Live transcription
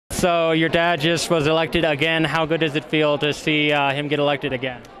So your dad just was elected again. How good does it feel to see him get elected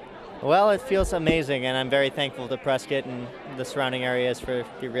again? Well, it feels amazing, and I'm very thankful to Prescott and the surrounding areas for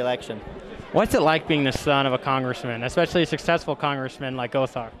the re-election. What's it like being the son of a congressman, especially a successful congressman like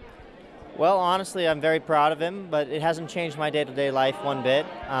Gosar? Well, honestly, I'm very proud of him, but it hasn't changed my day-to-day life one bit,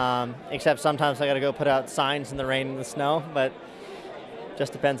 except sometimes I got to go put out signs in the rain and the snow, but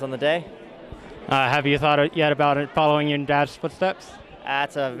just depends on the day. Have you thought yet about it following your dad's footsteps?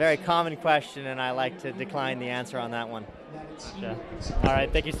 That's a very common question, and I like to decline the answer on that one. Gotcha. All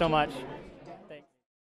right, thank you so much.